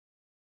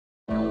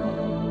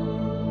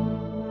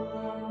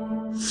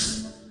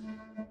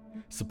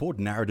Support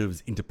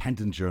Narrative's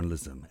independent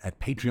journalism at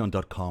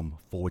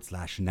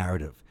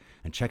patreon.com/narrative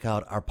and check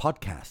out our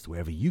podcast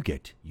wherever you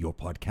get your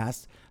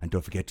podcasts. And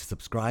don't forget to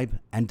subscribe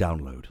and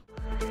download.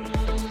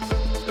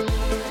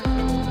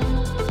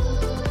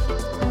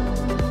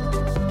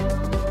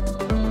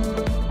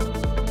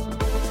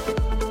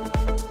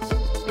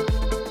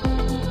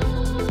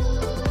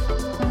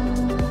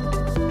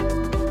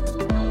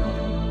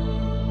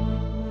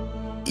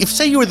 If,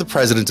 say, you were the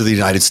president of the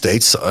United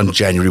States on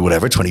January,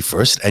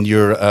 21st, and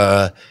you've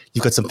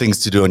got some things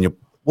to do on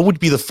what would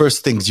be the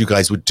first things you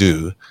guys would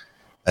do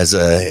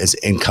as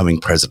incoming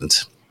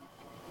president?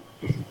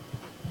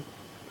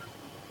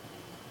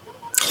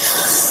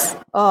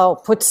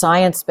 Oh, put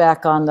science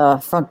back on the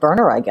front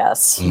burner, I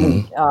guess.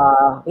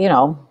 Mm-hmm.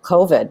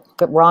 COVID.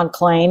 Ron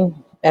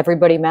Klain,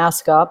 everybody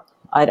mask up.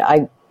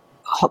 I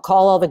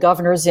call all the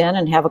governors in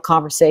and have a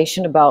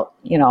conversation about,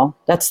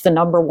 that's the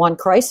number one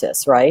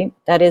crisis, right?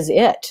 That is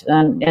it.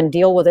 And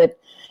deal with it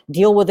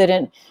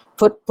and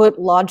put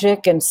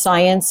logic and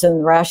science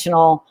and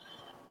rational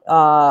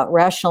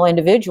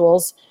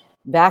individuals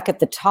back at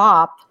the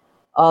top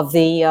of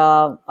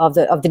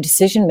the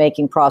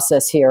decision-making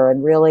process here,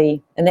 and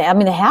really, they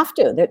have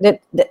to.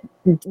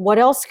 What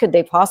else could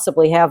they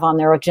possibly have on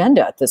their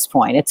agenda at this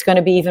point? It's going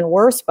to be even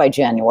worse by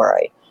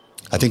January.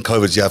 I think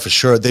COVID's, for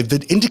sure. They've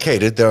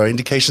indicated, there are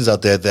indications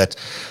out there that,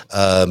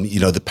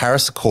 the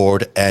Paris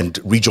Accord and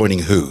rejoining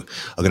WHO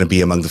are going to be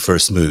among the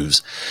first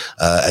moves,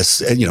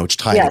 which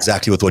tie in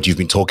exactly with what you've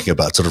been talking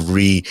about, sort of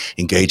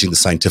re-engaging the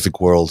scientific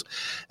world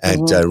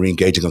and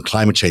re-engaging on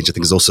climate change, I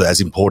think is also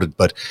as important.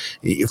 But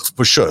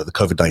for sure, the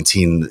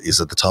COVID-19 is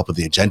at the top of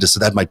the agenda, so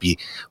that might be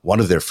one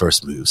of their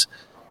first moves.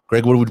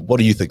 Greg, what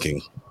are you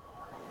thinking?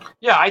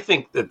 Yeah, I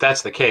think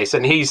that's the case.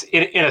 And he's,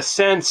 in a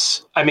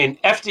sense,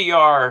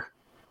 FDR,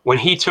 when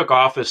he took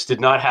office,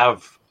 did not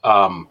have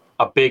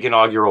a big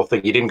inaugural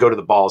thing. He didn't go to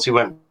the balls. He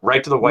went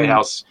right to the White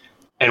House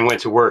and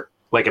went to work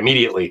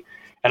immediately.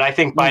 And I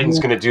think Biden's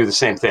going to do the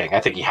same thing. I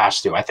think he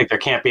has to. I think there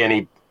can't be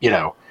any,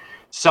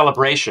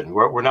 celebration.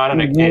 We're not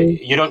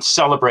you don't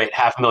celebrate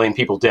 500,000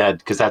 people dead,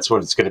 because that's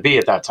what it's going to be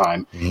at that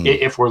time.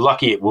 If we're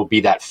lucky, it will be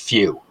that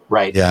few,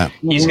 right? Yeah.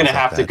 He's going to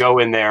have to go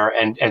in there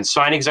and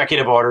sign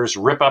executive orders,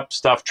 rip up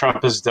stuff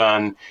Trump has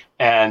done.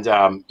 And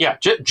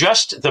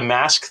just the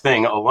mask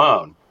thing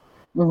alone.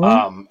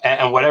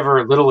 And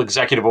whatever little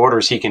executive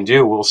orders he can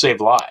do will save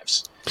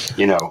lives.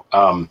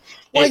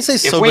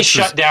 If we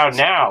shut down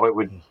now,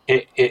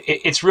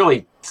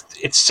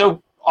 it's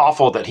so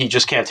awful that he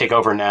just can't take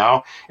over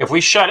now. If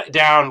we shut it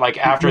down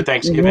after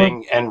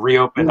Thanksgiving and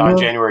reopen on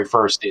January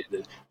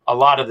 1st, a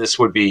lot of this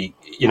would be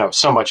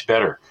so much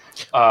better.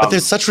 But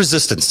there's such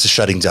resistance to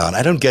shutting down.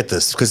 I don't get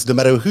this, because no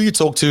matter who you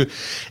talk to,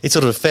 it's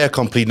sort of a fait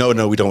accompli. No,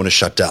 we don't want to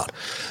shut down.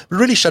 But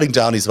really, shutting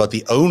down is about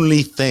the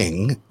only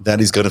thing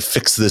that is going to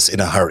fix this in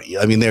a hurry.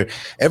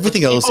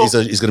 Everything else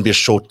is going to be a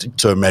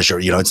short-term measure.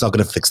 It's not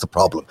going to fix the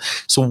problem.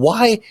 So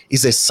why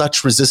is there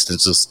such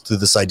resistance to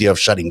this idea of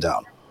shutting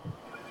down?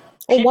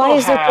 Well, why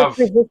is there such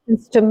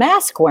resistance to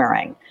mask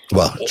wearing?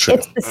 Well, true.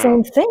 It's the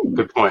same thing.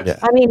 Good point. Yeah.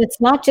 It's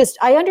not just,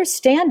 I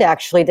understand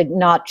actually the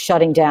not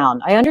shutting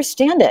down. I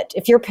understand it.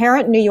 If you're a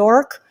parent in New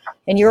York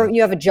and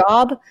you have a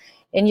job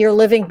and you're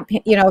living,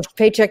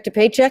 paycheck to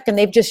paycheck, and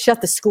they've just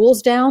shut the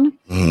schools down,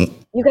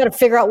 you got to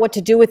figure out what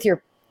to do with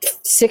your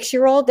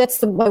 6-year-old.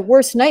 That's my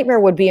worst nightmare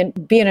would be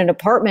in an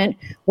apartment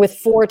with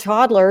 4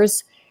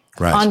 toddlers.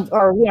 Right.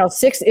 Or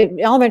 6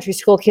 elementary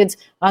school kids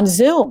on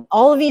Zoom.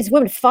 All of these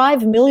women,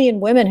 5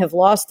 million women have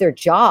lost their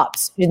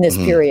jobs in this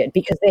period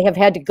because they have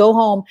had to go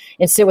home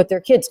and sit with their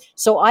kids.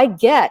 So I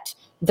get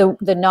the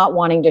not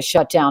wanting to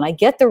shut down. I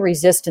get the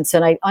resistance,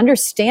 and I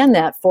understand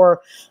that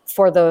for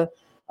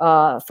a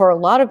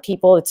lot of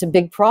people, it's a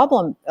big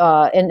problem,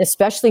 and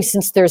especially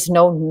since there's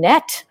no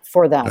net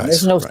for them.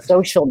 There's no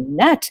social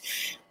net.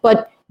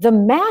 But the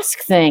mask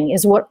thing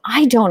is what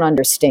I don't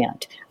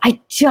understand. I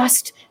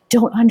just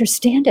don't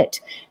understand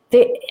it.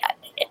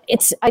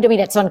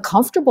 It's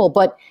uncomfortable,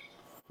 but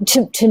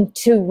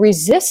to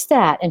resist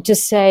that and to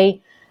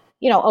say,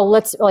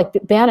 let's, like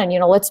Bannon,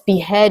 let's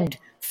behead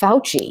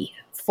Fauci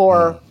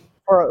for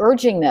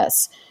urging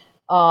this.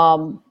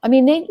 They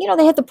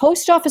had the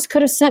post office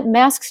could have sent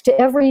masks to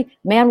every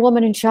man,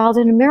 woman, and child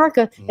in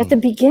America at the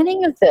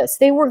beginning of this.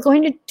 They were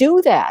going to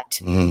do that.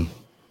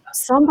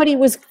 Somebody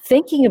was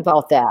thinking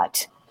about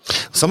that.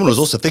 Someone was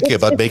also thinking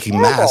about making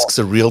masks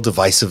a real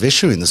divisive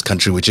issue in this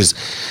country, which is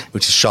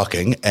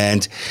shocking.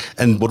 And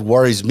what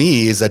worries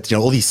me is that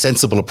all these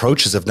sensible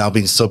approaches have now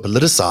been so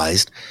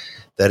politicized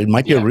that it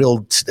might be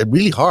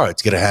really hard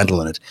to get a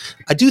handle on it.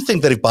 I do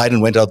think that if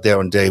Biden went out there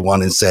on day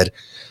one and said,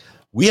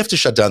 we have to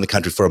shut down the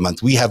country for a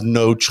month, we have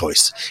no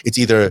choice. It's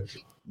either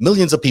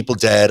millions of people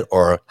dead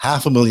or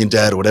 500,000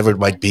 dead or whatever it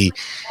might be.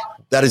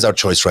 That is our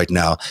choice right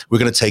now. We're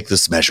going to take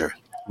this measure.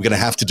 We're going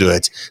to have to do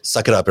it.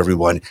 Suck it up,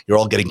 everyone. You're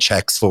all getting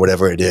checks for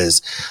whatever it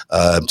is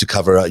to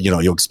cover,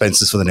 your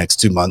expenses for the next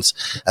 2 months.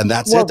 And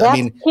that's it.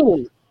 That's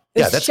key.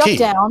 That's shut key.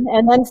 Down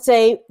and then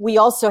say, we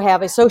also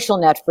have a social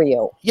net for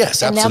you.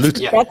 Yes,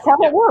 absolutely. That's how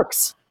it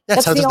works.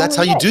 That's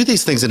how you do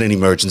these things in an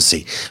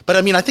emergency. But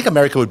I mean, I think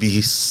America would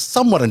be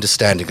somewhat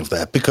understanding of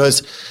that,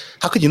 because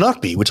how could you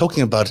not be? We're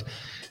talking about,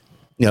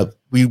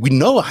 we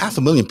know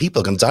 500,000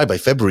 people are going to die by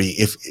February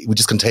if we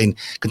just continue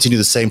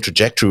the same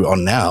trajectory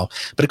on now.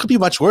 But it could be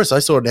much worse. I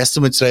saw an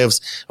estimate today of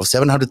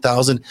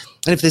 700,000.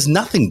 And if there's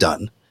nothing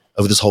done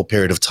over this whole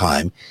period of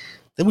time,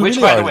 then we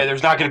by the way,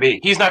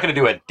 he's not going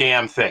to do a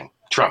damn thing.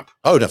 Trump.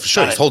 Oh, no, for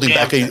sure. He's holding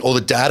back all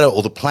the data,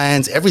 all the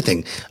plans,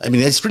 everything. I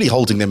mean, it's really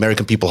holding the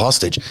American people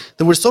hostage.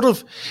 Then we're sort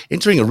of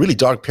entering a really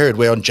dark period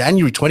where on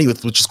January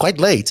 20th, which is quite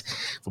late,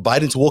 for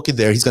Biden to walk in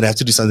there, he's going to have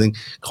to do something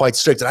quite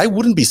strict. And I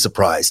wouldn't be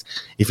surprised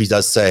if he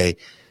does say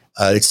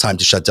it's time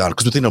to shut down.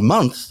 Because within a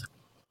month,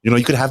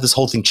 you could have this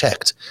whole thing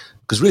checked.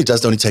 Because it really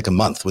does only take a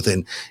month.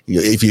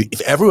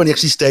 If everyone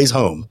actually stays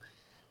home,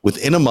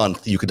 within a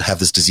month, you could have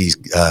this disease.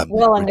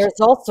 And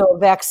there's also a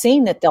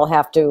vaccine that they'll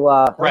have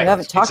to. We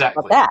haven't talked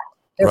about that.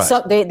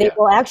 They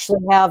will actually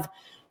have,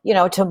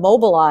 to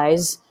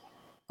mobilize.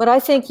 But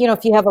I think,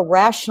 if you have a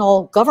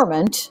rational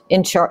government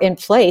in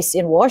place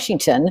in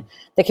Washington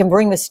that can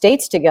bring the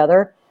states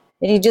together,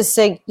 and you just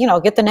say,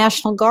 get the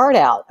National Guard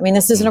out. I mean,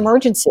 this is an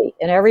emergency,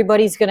 and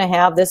everybody's going to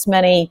have this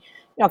many.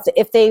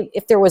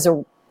 If there was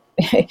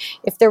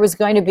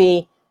going to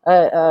be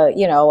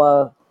a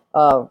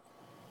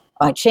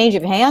change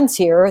of hands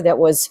here that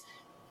was,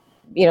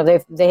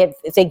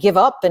 if they give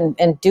up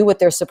and do what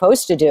they're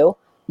supposed to do,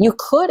 you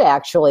could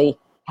actually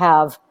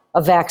have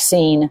a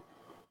vaccine,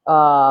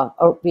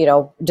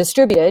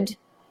 distributed,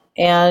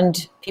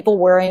 and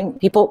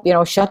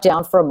people shut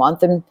down for a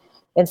month and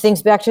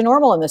things back to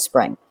normal in the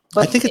spring.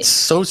 But I think it's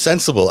so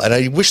sensible, and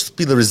I wish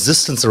the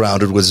resistance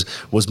around it was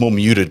more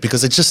muted,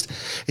 because it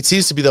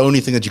seems to be the only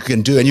thing that you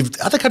can do. And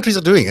other countries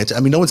are doing it. I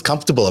mean, no one's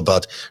comfortable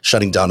about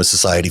shutting down a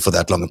society for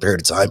that long a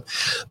period of time.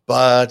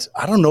 But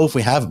I don't know if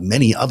we have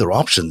many other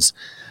options.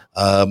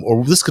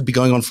 Or this could be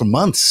going on for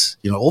months,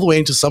 all the way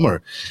into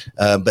summer.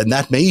 And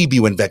that may be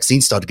when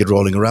vaccines start to get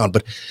rolling around.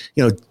 But,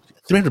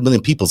 300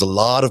 million people is a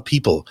lot of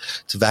people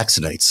to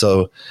vaccinate.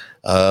 So,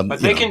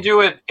 but they can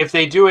do it if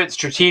they do it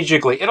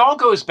strategically. It all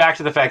goes back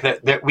to the fact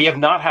that we have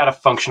not had a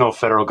functional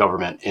federal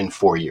government in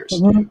 4 years.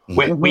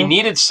 Mm-hmm. We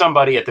needed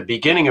somebody at the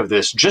beginning of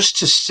this just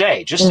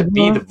to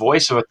be the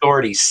voice of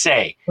authority,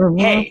 say,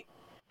 hey,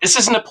 this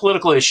isn't a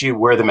political issue,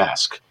 wear the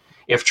mask.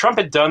 If Trump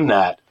had done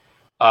that,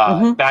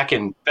 back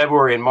in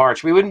February and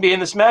March, we wouldn't be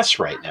in this mess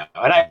right now.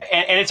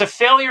 And it's a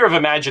failure of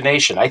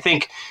imagination. I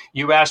think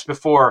you asked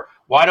before,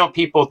 why don't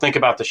people think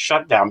about the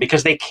shutdown?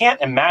 Because they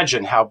can't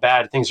imagine how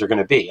bad things are going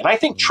to be. And I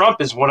think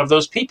Trump is one of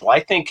those people.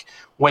 I think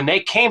when they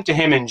came to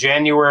him in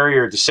January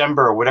or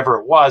December or whatever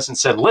it was and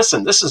said,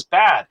 listen, this is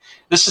bad,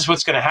 this is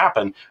what's going to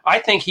happen, I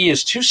think he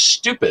is too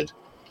stupid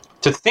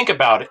to think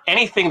about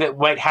anything that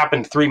might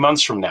happen 3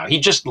 months from now. He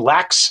just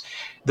lacks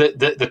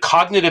the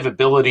cognitive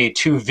ability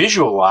to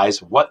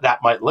visualize what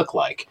that might look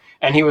like.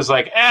 And he was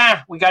like,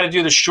 we got to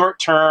do the short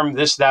term,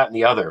 this, that, and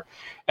the other.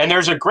 And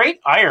there's a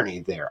great irony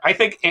there. I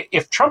think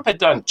if Trump had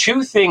done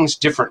two things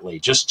differently,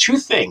 just two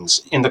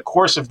things in the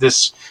course of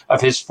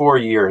his 4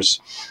 years,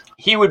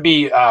 he would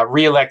be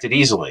reelected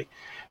easily.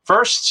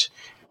 First,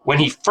 when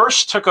he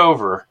first took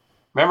over,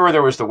 remember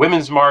there was the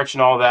Women's March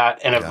and all that,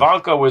 and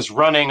Ivanka was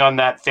running on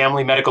that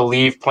family medical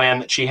leave plan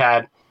that she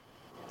had.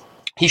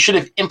 He should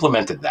have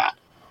implemented that.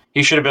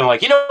 He should have been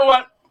like, you know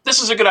what?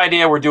 This is a good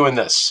idea. We're doing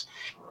this.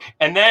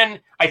 And then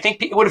I think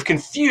it would have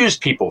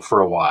confused people for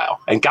a while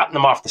and gotten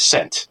them off the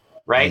scent,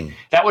 right?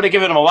 That would have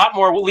given him a lot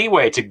more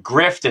leeway to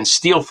grift and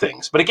steal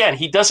things. But again,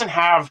 he doesn't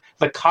have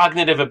the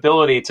cognitive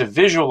ability to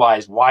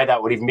visualize why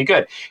that would even be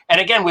good. And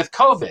again, with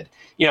COVID,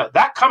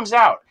 that comes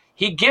out.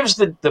 He gives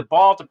the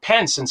ball to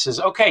Pence and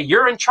says, okay,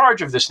 you're in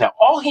charge of this now.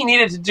 All he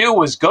needed to do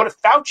was go to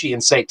Fauci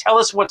and say, tell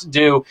us what to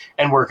do,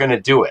 and we're going to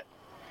do it.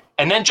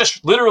 And then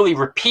just literally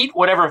repeat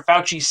whatever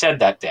Fauci said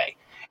that day.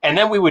 And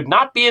then we would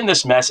not be in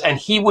this mess, and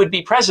he would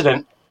be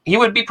president. He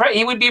would be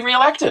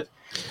reelected.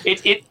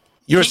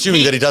 You're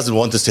assuming that he doesn't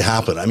want this to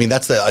happen. I mean,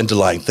 that's the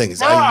underlying thing.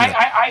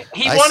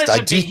 He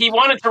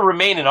wanted to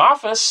remain in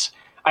office,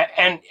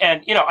 and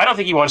I don't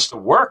think he wants to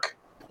work.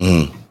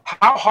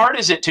 How hard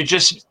is it to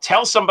just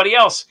tell somebody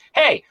else,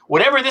 hey,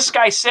 whatever this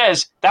guy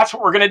says, that's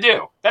what we're going to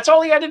do? That's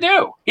all he had to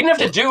do. He didn't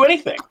have to do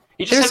anything.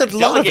 There's a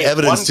lot of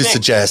evidence to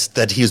suggest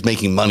that he was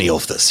making money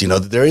off this.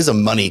 There is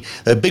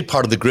a big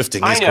part of the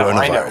grifting is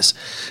coronavirus,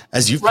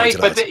 as you've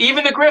pointed out. But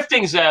even the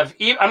grifting, Zev,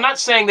 I'm not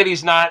saying that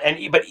he's not,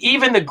 but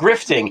even the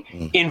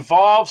grifting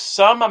involves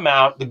some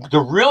amount, the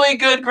really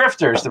good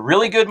grifters, the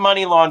really good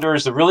money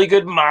launderers, the really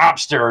good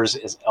mobsters,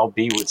 as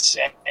LB would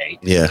say.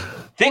 Yeah.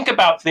 Think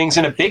about things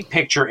in a big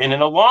picture and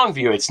in a long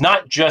view. It's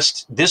not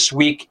just this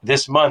week,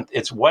 this month.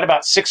 It's what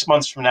about 6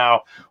 months from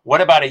now?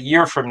 What about a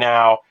year from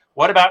now?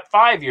 What about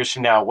 5 years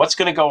from now? What's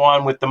going to go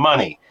on with the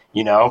money?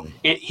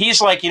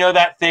 He's like,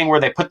 that thing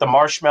where they put the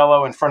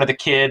marshmallow in front of the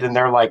kid and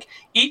they're like,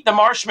 eat the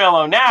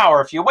marshmallow now,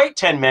 or if you wait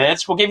 10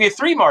 minutes, we'll give you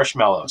 3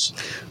 marshmallows.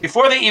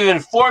 Before they even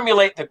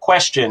formulate the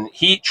question,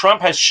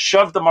 Trump has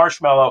shoved the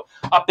marshmallow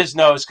up his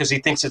nose because he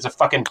thinks it's a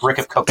fucking brick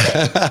of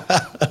cocaine.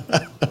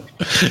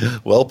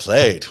 Well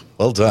played.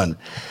 Well done.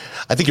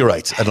 I think you're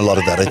right at a lot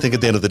of that. I think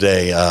at the end of the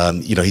day,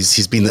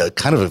 he's been a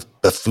kind of a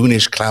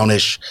buffoonish,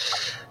 clownish,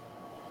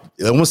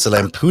 almost a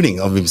lampooning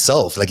of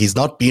himself. Like he's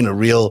not been a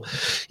real,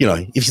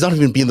 if he's not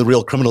even being the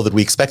real criminal that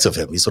we expect of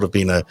him, he's sort of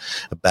been a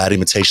bad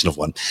imitation of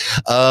one.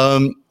 I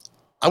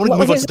want to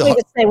move on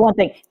to say one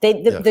thing.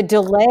 The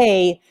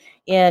delay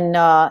in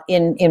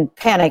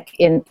panic,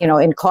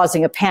 in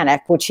causing a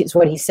panic, which is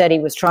what he said he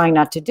was trying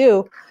not to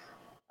do.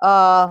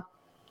 The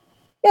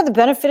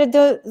benefited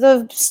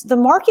the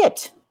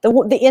market.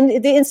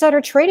 The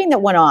insider trading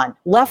that went on,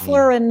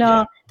 Loeffler and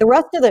the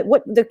rest of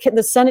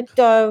the Senate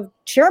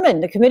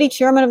chairman, the committee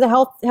chairman of the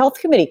health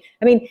committee.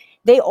 I mean,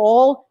 they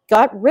all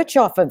got rich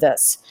off of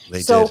this.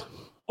 They did.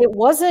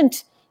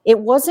 It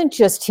wasn't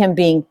just him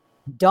being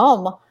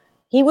dumb.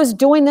 He was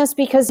doing this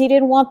because he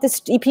didn't want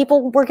this.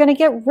 People were going to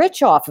get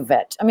rich off of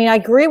it. I mean, I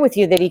agree with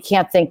you that he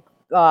can't think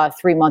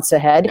 3 months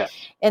ahead. Yeah.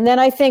 And then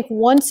I think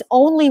once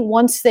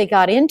they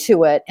got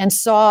into it and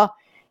saw,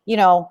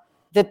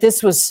 that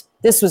this was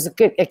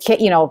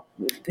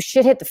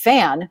shit hit the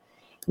fan,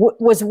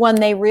 was when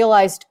they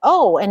realized,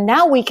 and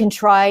now we can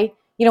try,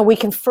 we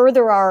can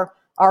further our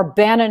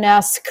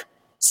Bannon-esque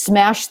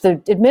smash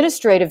the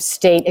administrative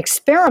state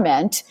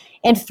experiment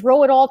and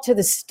throw it all to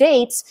the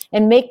states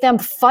and make them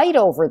fight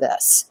over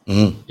this,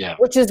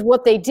 which is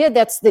what they did.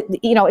 That's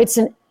it's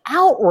an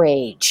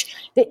outrage.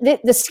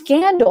 The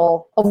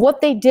scandal of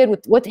what they did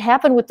with what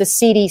happened with the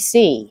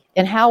CDC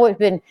and how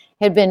it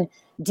had been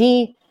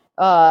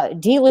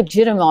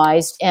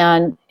delegitimized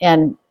and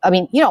I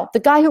mean,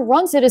 the guy who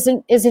runs it is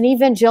an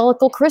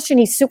evangelical Christian.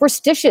 He's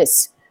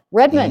superstitious.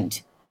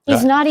 Redmond.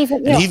 He's not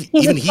even.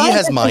 He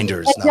has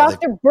minders now.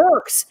 Dr.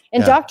 Birx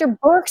Dr.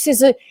 Birx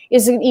is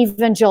an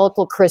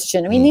evangelical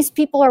Christian. I mean, these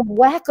people are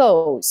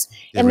wackos,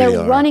 and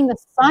they're running the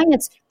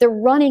science. They're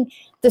running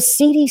the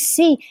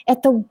CDC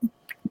at the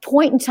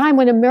point in time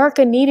when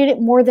America needed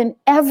it more than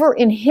ever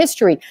in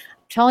history.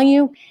 I'm telling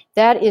you,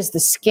 that is the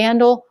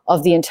scandal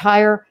of the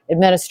entire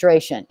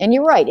administration. And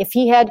you're right. If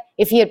he had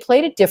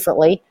played it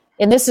differently,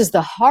 and this is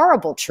the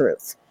horrible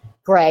truth,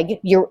 Greg,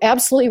 you're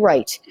absolutely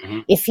right. Mm-hmm.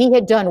 If he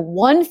had done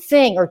one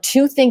thing or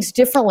two things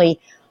differently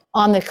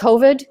on the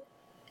COVID,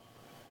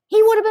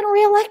 he would have been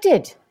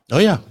reelected. Oh,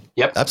 yeah.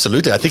 Yep.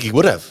 Absolutely. I think he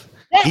would have.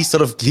 Yeah.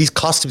 He's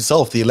cost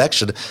himself the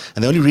election.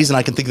 And the only reason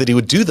I can think that he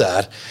would do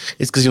that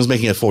is because he was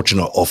making a fortune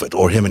off it,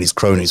 or him and his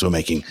cronies were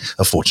making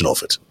a fortune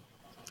off it.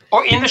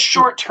 Or in the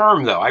short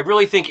term, though, I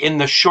really think in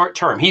the short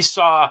term, he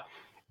saw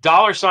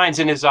dollar signs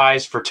in his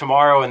eyes for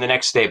tomorrow and the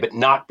next day, but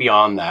not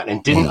beyond that,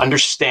 and didn't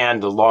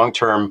understand the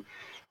long-term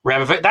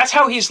ramifications. That's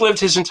how he's lived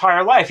his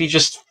entire life. He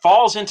just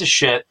falls into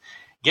shit,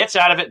 gets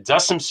out of it,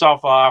 dusts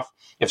himself off.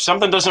 If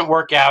something doesn't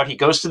work out, he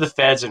goes to the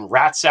feds and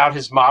rats out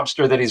his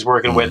mobster that he's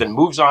working with and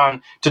moves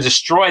on to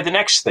destroy the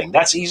next thing.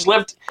 He's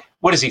lived,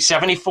 what is he,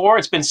 74?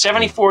 It's been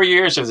 74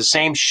 years of the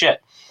same shit.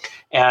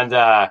 And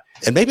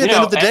maybe at the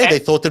end of the day, they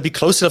thought they'd be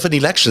close enough in the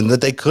election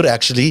that they could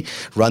actually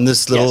run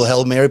this little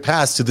Hail Mary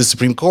pass to the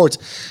Supreme Court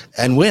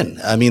and win.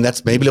 I mean,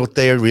 that's maybe what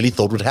they really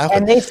thought would happen.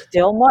 And they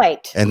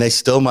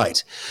still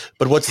might.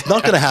 But what's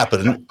not going to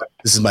happen,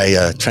 this is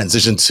my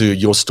transition to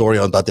your story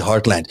about the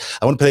Heartland.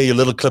 I want to play you a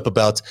little clip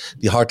about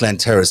the Heartland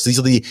terrorists. These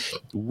are the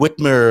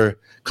Whitmer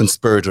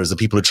conspirators, the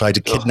people who tried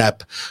to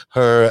kidnap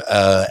her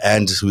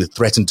and who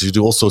threatened to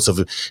do all sorts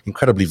of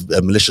incredibly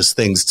malicious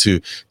things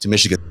to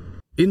Michigan.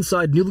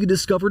 Inside newly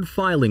discovered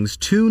filings,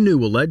 2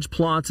 new alleged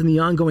plots in the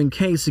ongoing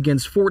case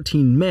against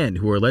 14 men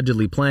who are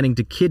allegedly planning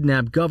to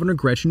kidnap Governor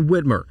Gretchen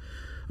Whitmer.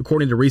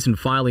 According to recent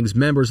filings,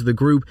 members of the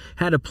group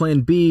had a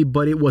Plan B,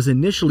 but it was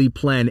initially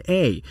Plan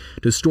A,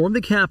 to storm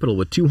the Capitol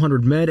with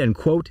 200 men and,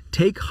 quote,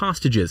 take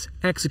hostages,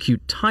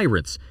 execute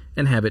tyrants,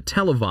 and have it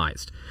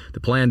televised. The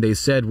plan, they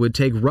said, would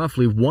take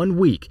roughly 1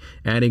 week,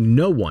 adding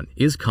no one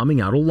is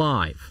coming out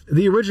alive.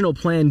 The original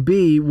Plan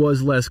B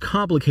was less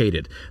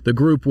complicated. The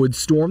group would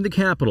storm the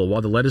Capitol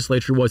while the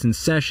legislature was in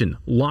session,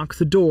 lock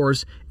the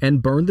doors,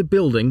 and burn the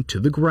building to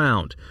the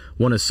ground.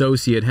 One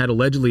associate had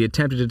allegedly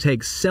attempted to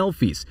take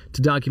selfies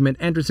to document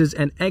entrances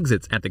and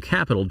exits at the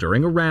Capitol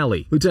during a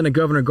rally. Lieutenant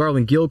Governor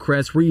Garland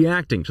Gilchrist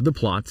reacting to the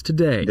plots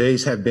today.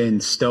 These have been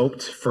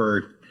stoked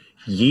for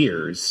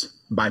years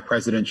by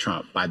President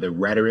Trump, by the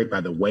rhetoric,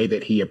 by the way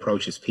that he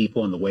approaches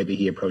people and the way that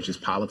he approaches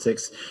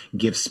politics,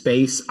 give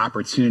space,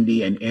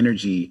 opportunity, and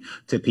energy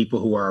to people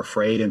who are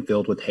afraid and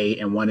filled with hate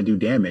and want to do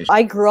damage.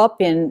 I grew up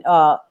in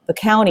the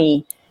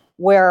county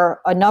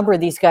where a number of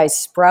these guys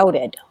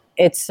sprouted.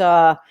 It's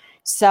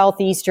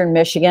southeastern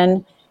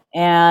Michigan,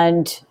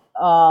 and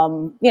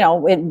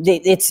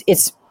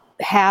it's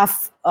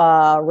half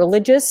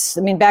religious.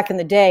 I mean, back in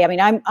the day, I mean,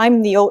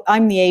 I'm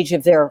the age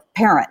of their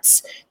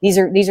parents. These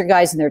are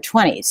guys in their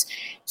 20s.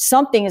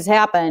 Something has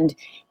happened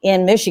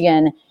in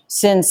Michigan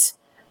since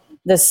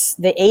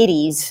the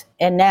 80s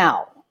and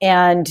now.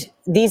 And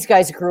these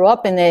guys grew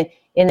up in the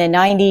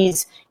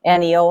 90s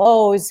and the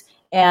 00s.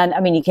 And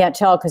I mean, you can't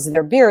tell because of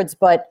their beards,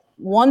 but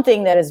one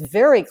thing that is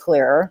very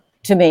clear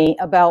to me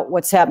about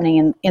what's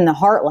happening in the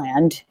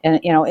heartland and,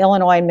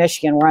 Illinois and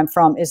Michigan, where I'm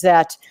from, is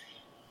that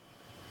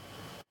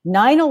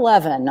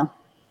 9/11,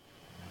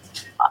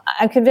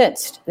 I'm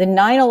convinced the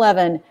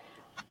 9/11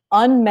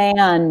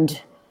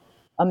 unmanned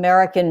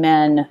American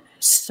men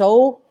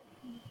some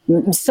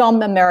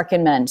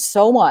American men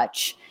so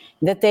much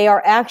that they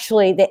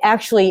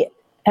actually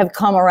have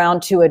come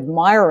around to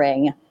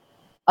admiring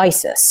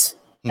ISIS.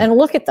 And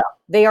look at them.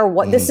 They are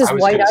what this is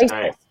white ISIS.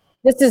 Say.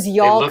 This is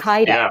Al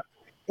Qaeda. Yeah.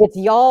 It's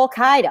Al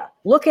Qaeda.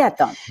 Look at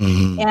them.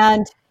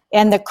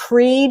 And the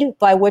creed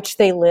by which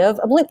they live.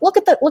 Look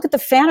at the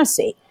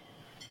fantasy.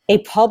 A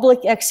public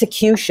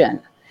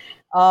execution.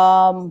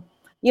 But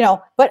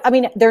I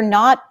mean, they're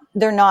not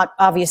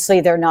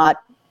obviously they're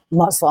not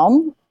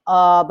Muslim,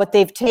 but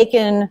they've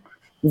taken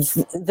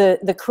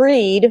the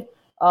creed,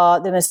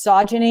 the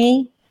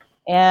misogyny,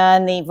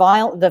 and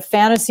the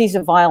fantasies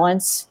of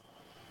violence,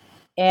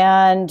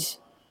 and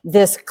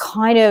this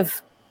kind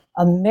of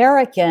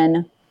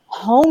American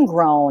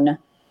homegrown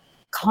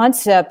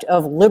concept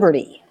of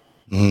liberty,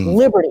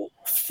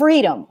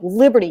 freedom,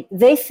 liberty.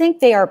 They think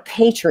they are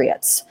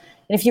patriots.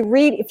 And if you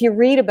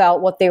read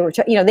about what they were,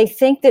 they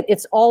think that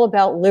it's all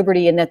about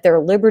liberty and that their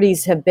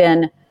liberties have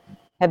been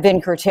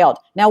curtailed.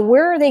 Now,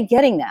 where are they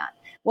getting that?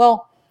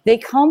 Well, they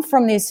come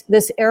from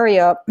this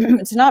area.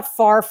 It's not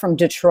far from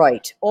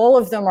Detroit. All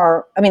of them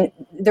are. I mean,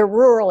 they're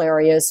rural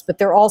areas, but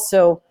they're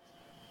also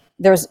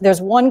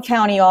there's one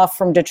county off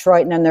from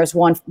Detroit, and then there's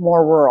one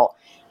more rural.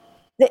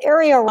 The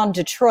area around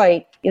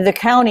Detroit, the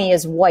county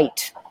is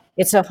white.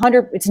 It's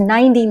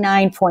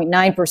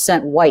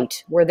 99.9%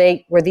 white where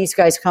these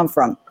guys come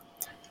from.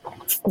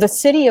 The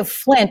city of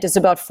Flint is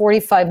about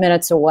 45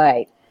 minutes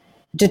away.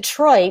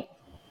 Detroit,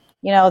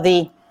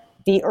 the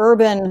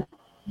urban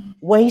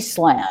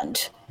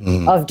wasteland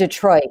of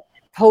Detroit,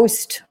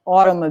 post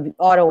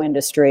auto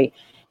industry,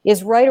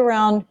 is right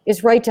down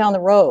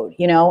the road,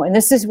 and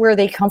this is where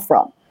they come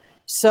from.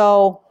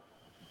 So,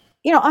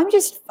 I'm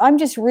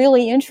just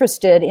really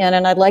interested in,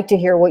 and I'd like to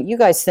hear what you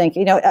guys think.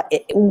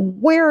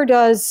 Where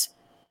does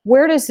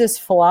this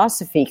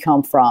philosophy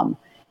come from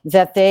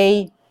that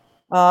they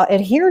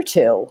adhere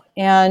to?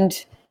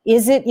 And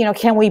is it,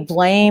 can we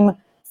blame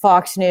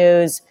Fox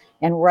News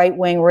and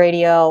right-wing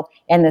radio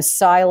and the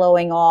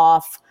siloing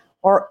off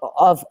or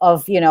of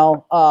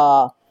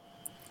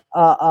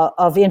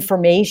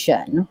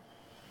information?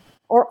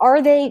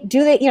 Or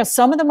do they,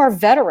 some of them are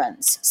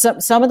veterans.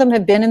 Some of them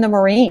have been in the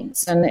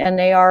Marines and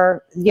they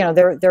are,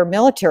 they're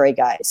military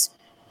guys.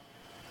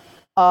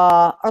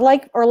 Or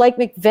like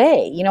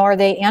McVeigh, are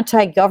they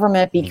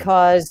anti-government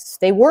because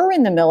they were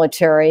in the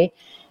military?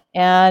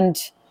 And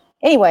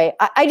anyway,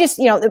 I just,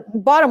 the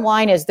bottom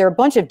line is they're a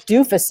bunch of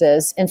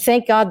doofuses, and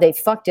thank God they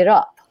fucked it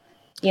up.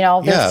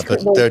 But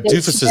they're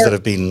doofuses that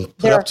have been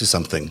put up to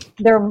something.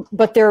 They're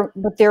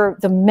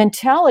the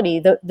mentality,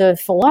 the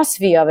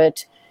philosophy of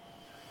it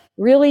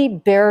really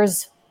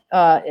bears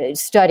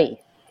study.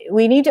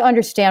 We need to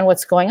understand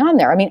what's going on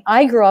there. I mean,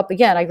 I grew up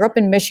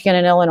in Michigan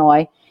and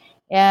Illinois,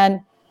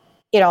 and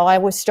I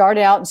was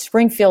started out in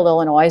Springfield,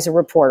 Illinois as a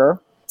reporter,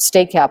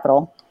 state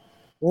capital.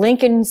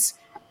 Lincoln's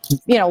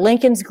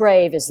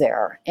grave is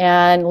there,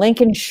 and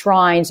Lincoln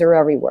shrines are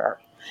everywhere.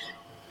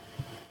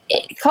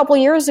 A couple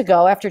years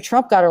ago, after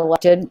Trump got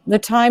elected, the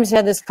Times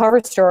had this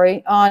cover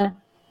story on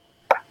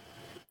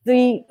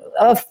the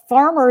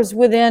farmers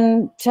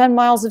within 10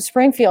 miles of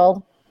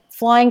Springfield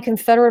flying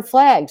Confederate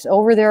flags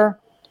over their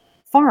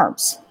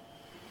farms.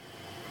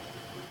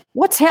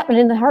 What's happened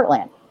in the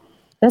heartland?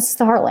 That's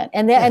the heartland,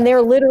 and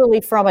they're literally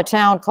from a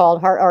town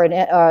called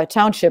a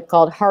township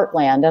called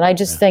Heartland. And I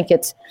just think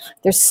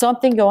there's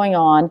something going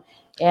on,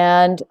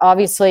 and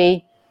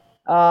obviously,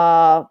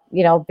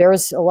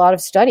 bears a lot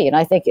of study. And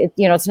I think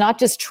it's not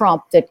just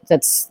Trump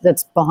that's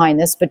behind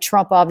this, but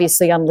Trump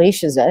obviously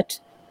unleashes it,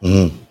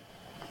 and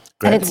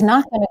it's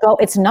not going to go.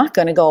 It's not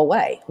going to go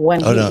away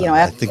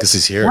I think this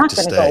is here to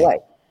stay. Go away.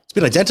 It's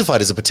been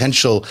identified as a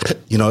potential,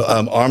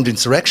 armed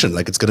insurrection.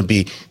 Like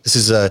this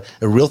is a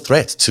real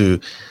threat to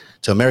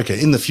America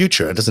in the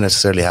future. It doesn't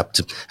necessarily have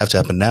to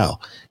happen now.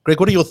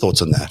 Greg, what are your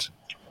thoughts on that?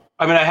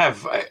 I mean, I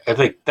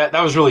think that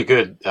was really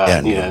good,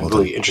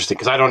 really interesting,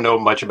 because I don't know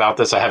much about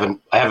this. I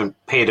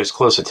haven't paid as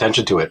close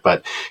attention to it,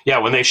 but yeah,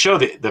 when they show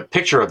the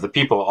picture of the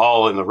people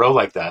all in the row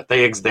like that,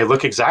 they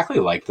look exactly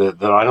like the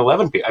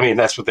 9/11 people. I mean,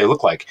 that's what they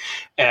look like.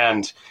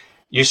 And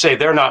you say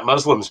they're not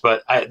Muslims,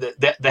 but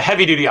the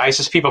heavy duty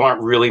ISIS people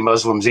aren't really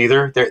Muslims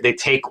either. They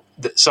take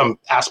some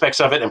aspects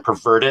of it and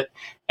pervert it,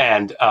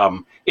 and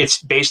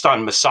it's based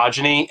on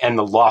misogyny and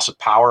the loss of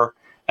power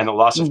and the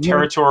loss of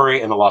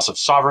territory and the loss of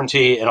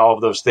sovereignty and all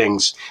of those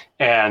things.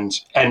 And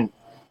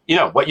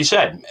what you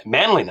said,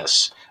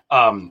 manliness.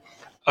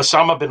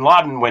 Osama bin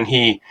Laden, when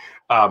he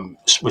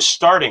was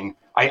starting,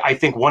 I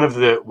think one of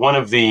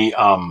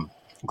the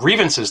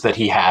grievances that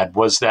he had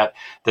was that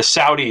the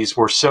Saudis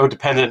were so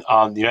dependent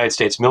on the United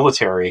States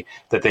military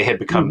that they had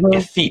become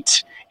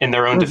effete in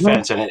their own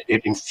defense, and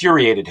it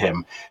infuriated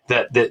him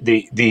that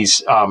the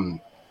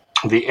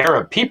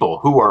Arab people,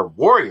 who are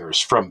warriors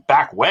from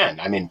back when,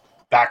 I mean,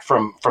 back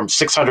from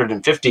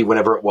 650,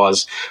 whenever it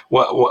was,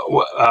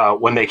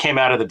 when they came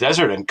out of the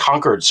desert and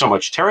conquered so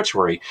much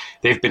territory.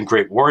 They've been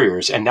great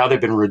warriors, and now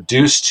they've been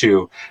reduced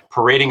to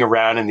parading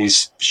around in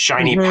these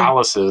shiny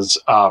palaces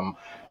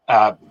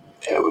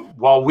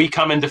while we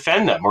come and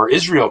defend them, or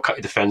Israel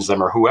defends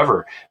them, or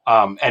whoever.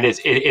 And it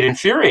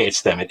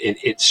infuriates them.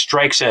 It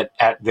strikes at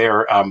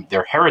their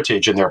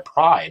heritage and their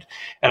pride.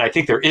 And I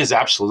think there is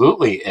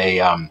absolutely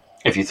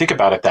if you think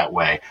about it that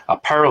way, a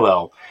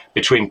parallel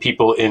between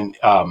people in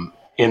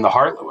the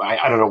heart.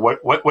 I don't know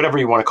whatever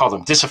you want to call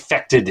them,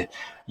 disaffected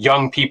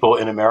young people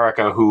in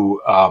America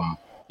who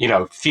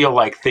feel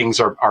like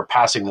things are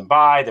passing them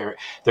by.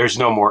 There's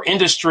no more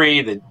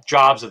industry. The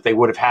jobs that they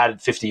would have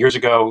had 50 years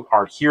ago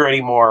aren't here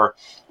anymore.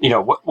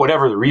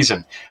 Whatever the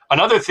reason.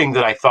 Another thing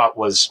that I thought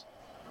was,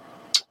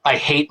 I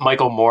hate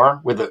Michael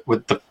Moore with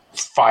the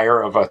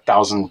fire of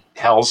 1,000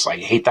 hells. I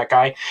hate that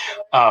guy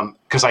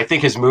because I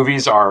think his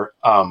movies are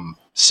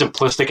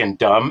simplistic and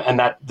dumb. And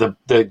that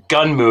the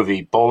gun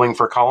movie Bowling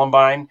for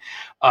Columbine.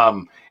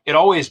 It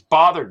always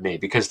bothered me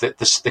because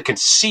the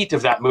conceit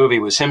of that movie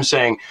was him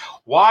saying,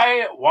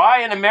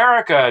 why in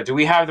America do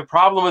we have the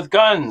problem with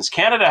guns?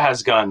 Canada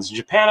has guns,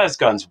 Japan has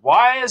guns.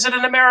 Why is it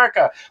in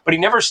America? But he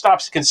never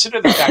stops to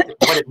consider the fact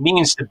that what it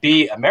means to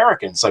be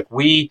Americans. Like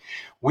we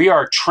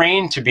are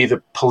trained to be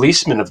the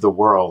policemen of the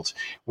world.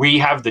 We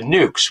have the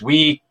nukes.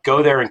 We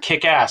go there and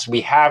kick ass.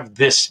 We have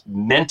this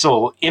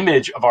mental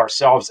image of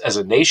ourselves as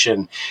a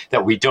nation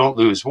that we don't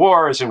lose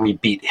wars, and we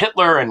beat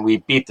Hitler and we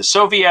beat the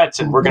Soviets,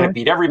 and we're going to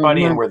beat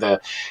everybody, and we're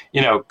the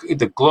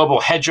global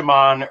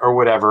hegemon or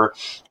whatever.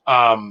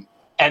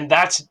 And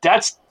that's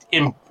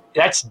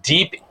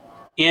deep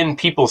in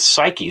people's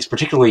psyches,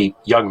 particularly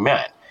young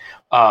men.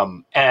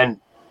 And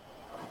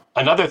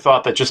another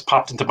thought that just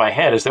popped into my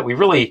head is that we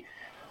really,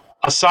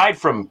 aside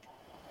from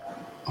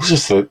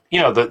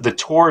the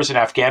tours in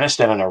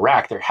Afghanistan and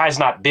Iraq, there has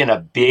not been a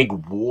big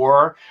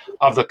war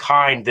of the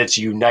kind that's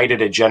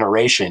united a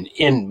generation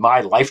in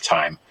my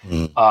lifetime.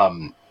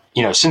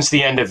 Since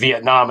the end of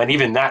Vietnam, and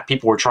even that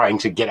people were trying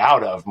to get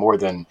out of more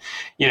than,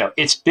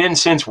 it's been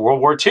since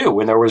World War II,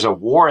 when there was a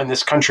war in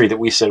this country that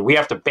we said we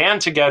have to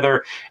band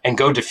together and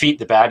go defeat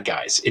the bad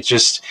guys. It's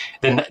just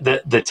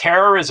the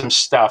terrorism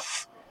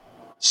stuff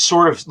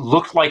sort of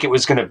looked like it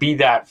was going to be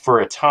that for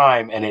a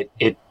time, and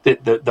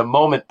the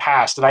moment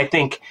passed. And I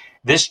think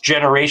this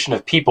generation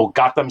of people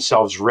got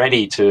themselves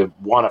ready to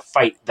want to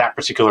fight that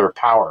particular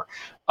power.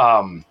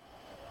 I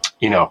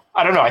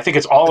don't know. I think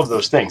it's all of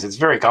those things. It's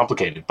very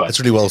complicated, but it's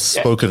really well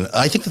spoken.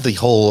 I think that the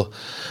whole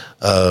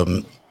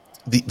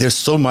there's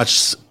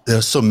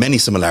so many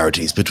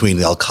similarities between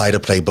the Al-Qaeda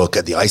playbook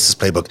and the ISIS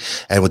playbook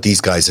and what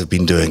these guys have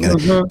been doing,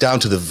 and down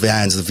to the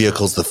vans, the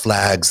vehicles, the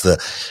flags,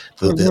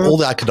 all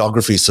the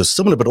iconography is so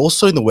similar, but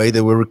also in the way they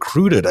were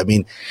recruited. I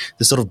mean,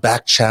 the sort of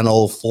back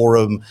channel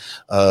forum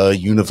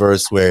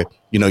universe where,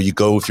 you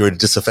go if you're a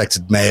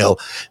disaffected male,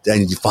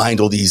 and you find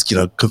all these,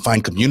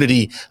 confined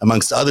community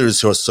amongst others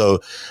who are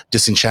so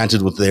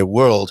disenchanted with their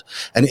world.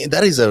 And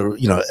that is a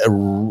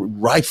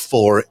ripe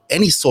for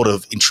any sort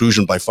of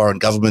intrusion by foreign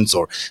governments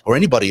or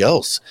anybody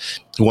else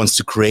who wants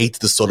to create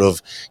this sort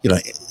of,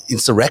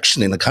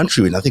 insurrection in the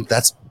country. And I think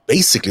that's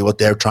basically what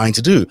they're trying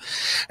to do.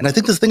 And I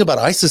think the thing about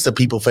ISIS that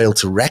people fail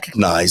to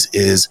recognize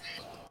is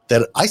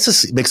that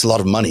ISIS makes a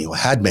lot of money, or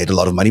had made a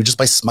lot of money, just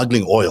by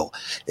smuggling oil.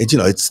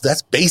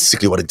 That's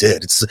basically what it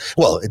did.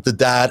 It did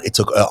that. It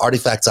took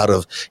artifacts out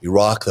of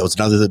Iraq. That was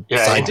another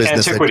side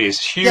business. Antiquities,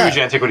 huge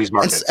antiquities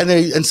market.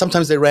 And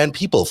sometimes they ran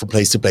people from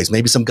place to place,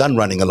 maybe some gun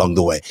running along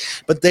the way.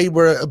 But they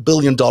were $1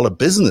 billion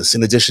business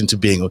in addition to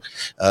being,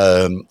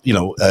 a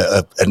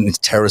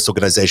terrorist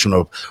organization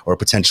or a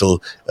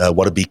potential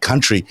wannabe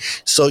country.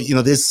 So,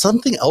 there's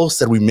something else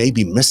that we may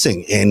be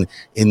missing in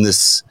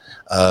this.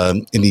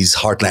 In these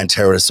heartland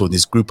terrorists, or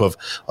this group of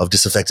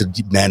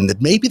disaffected men,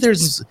 that maybe there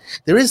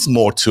is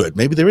more to it.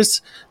 Maybe there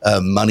is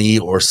money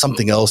or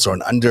something else, or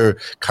an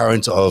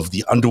undercurrent of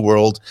the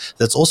underworld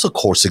that's also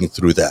coursing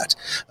through that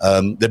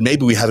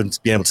maybe we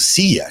haven't been able to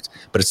see yet,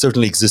 but it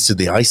certainly exists in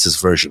the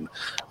ISIS version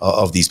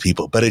of these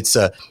people. But it's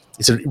a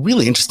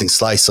really interesting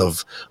slice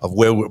of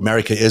where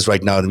America is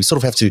right now, and we sort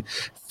of have to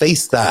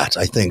face that,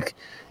 I think,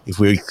 if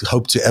we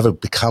hope to ever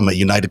become a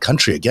united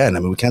country again.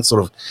 I mean, we can't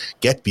sort of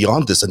get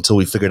beyond this until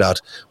we figured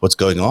out what's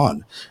going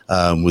on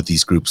with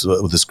this group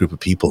of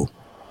people.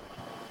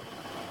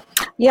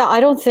 Yeah,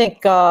 I don't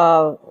think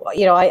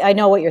I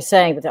know what you're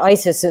saying, but the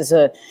ISIS is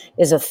a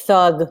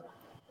thug.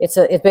 It's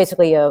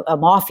basically a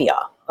mafia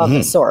of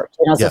a sort.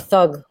 It's a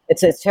thug.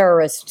 It's a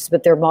terrorists,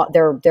 but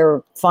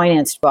they're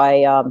financed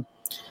by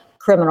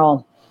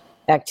criminal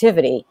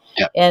activity.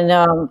 Yeah. And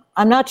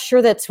I'm not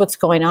sure that's what's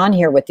going on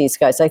here with these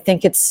guys. I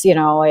think it's, they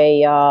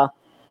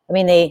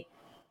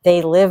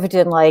lived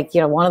in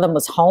one of them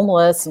was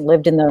homeless and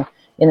lived in the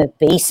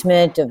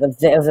basement of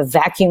a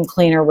vacuum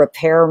cleaner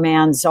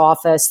repairman's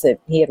office that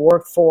he had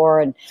worked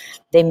for. And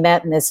they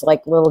met in this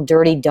little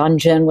dirty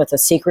dungeon with a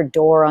secret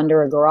door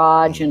under a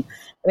garage. And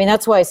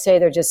that's why I say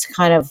they're just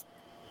kind of,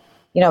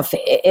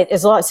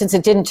 since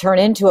it didn't turn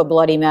into a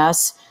bloody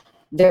mess,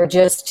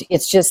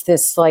 it's just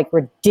this like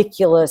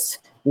ridiculous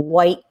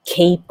white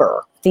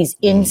caper, these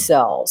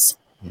incels,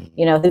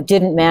 who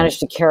didn't manage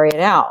to carry it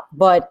out.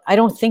 But I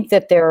don't think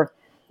that there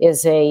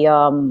is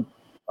there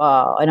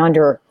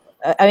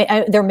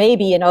may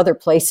be in other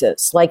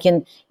places, like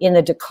in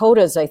the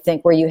Dakotas, I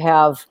think, where you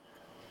have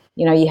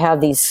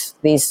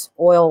these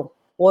oil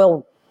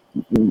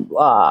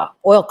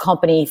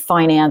company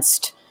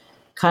financed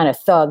kind of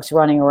thugs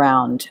running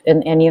around,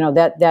 and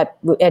that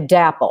at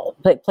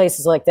DAPL,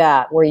 places like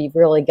that where you've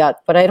really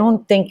got. But I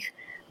don't think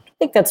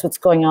that's what's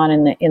going on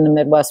in the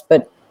Midwest.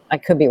 But I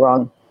could be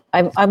wrong.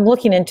 I'm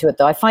looking into it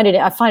though. I find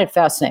it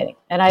fascinating,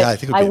 and I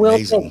think I will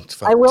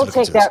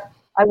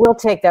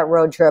take that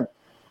road trip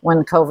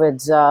when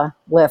COVID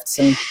lifts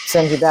and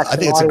send you back. I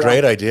think it's a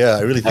great idea. I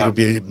really think it would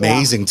be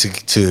amazing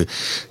to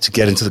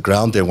get into the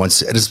ground there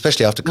once, and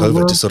especially after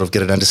COVID, to sort of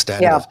get an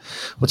understanding of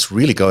what's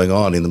really going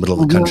on in the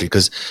middle of the country.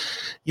 Because,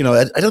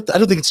 I don't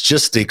think it's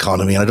just the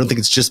economy, and I don't think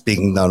it's just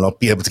not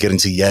being able to get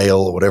into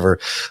Yale or whatever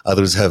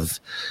others have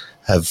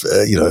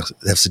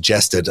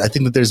suggested. I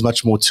think that there's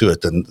much more to it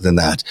than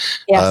that.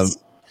 Yes.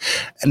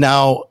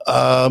 Now,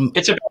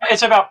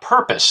 it's about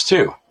purpose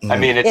too. I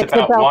mean, it's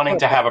about wanting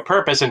to have a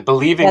purpose and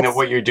believing that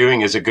what you're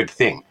doing is a good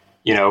thing.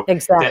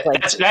 Exactly.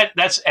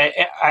 That's.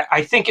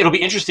 I think it'll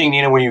be interesting,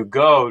 when you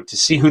go to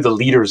see who the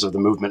leaders of the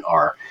movement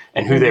are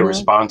and who they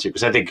respond to,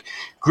 because I think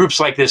groups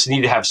like this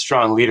need to have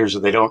strong leaders, or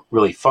they don't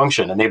really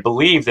function. And they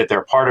believe that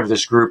they're part of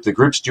this group. The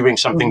group's doing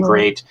something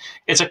great.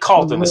 It's a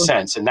cult in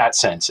that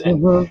sense.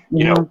 And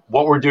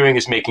what we're doing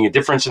is making a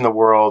difference in the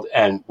world,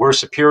 and we're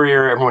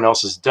superior. Everyone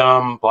else is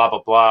dumb. Blah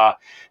blah blah.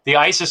 The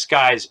ISIS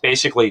guys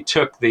basically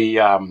took the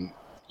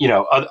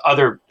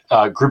other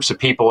groups of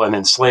people and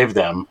enslaved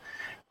them.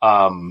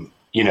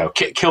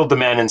 Killed the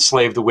men,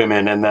 enslaved the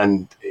women, and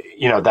then,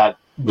 that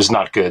was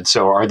not good.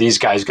 So are these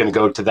guys going to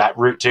go to that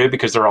route too?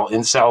 Because they're all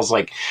incels.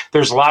 Like,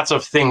 there's lots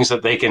of things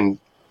that they can,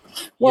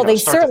 they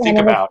start to think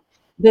about.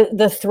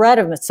 The threat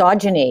of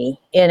misogyny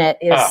in it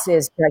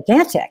is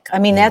gigantic. I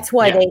mean, that's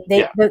why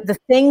the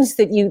things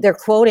that they're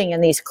quoting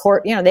in these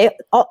court,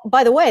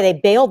 by the way, they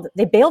bailed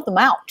them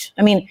out.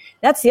 I mean,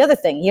 that's the other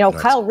thing.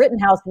 Kyle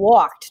Rittenhouse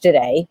walked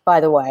today, by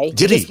the way.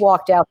 Did he? Just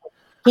walked out.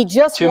 He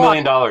just $2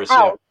 million.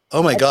 out.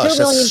 Oh my gosh,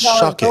 that's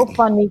shocking.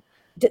 GoFundMe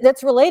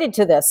that's related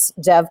to this,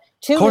 Dev.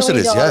 $2 million. Of course it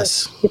is,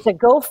 yes. It's a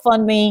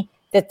GoFundMe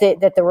that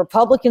the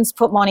Republicans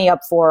put money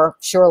up for,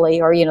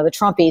 surely, or, the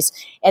Trumpies,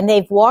 and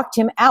they've walked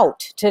him out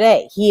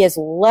today. He has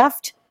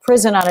left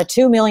prison on a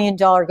 $2 million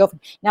GoFundMe.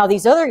 Now,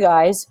 these other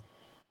guys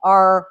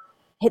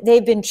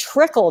they've been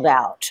trickled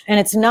out, and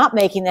it's not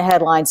making the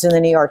headlines in the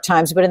New York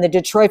Times, but in the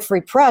Detroit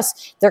Free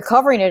Press, they're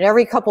covering it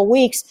every couple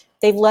weeks.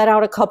 They've let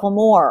out a couple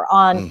more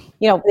on,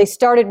 they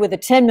started with a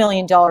 $10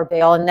 million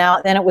bail, and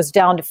then it was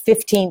down to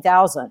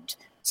 $15,000,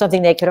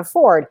 something they could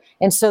afford.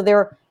 And so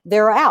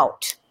they're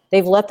out.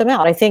 They've let them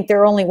out. I think there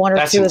are only one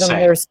or two of them.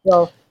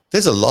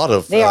 There's a lot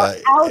of. They are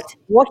out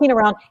walking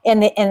around,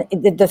 and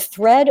the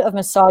thread of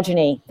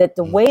misogyny, that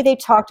the way they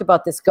talked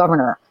about this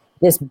governor,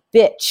 this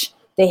bitch,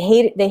 they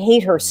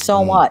hate her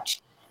so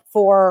much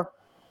for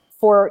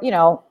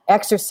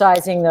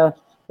exercising the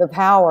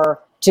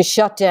power to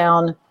shut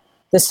down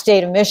the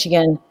state of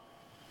Michigan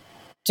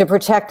to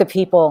protect the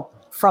people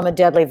from a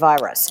deadly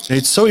virus.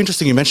 It's so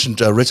interesting you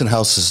mentioned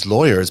Rittenhouse's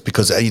lawyers,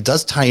 because he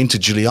does tie into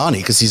Giuliani,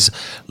 because his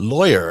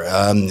lawyer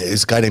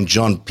is a guy named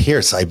John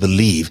Pierce, I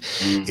believe,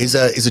 is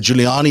a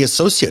Giuliani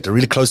associate, a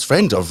really close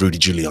friend of Rudy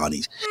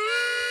Giuliani.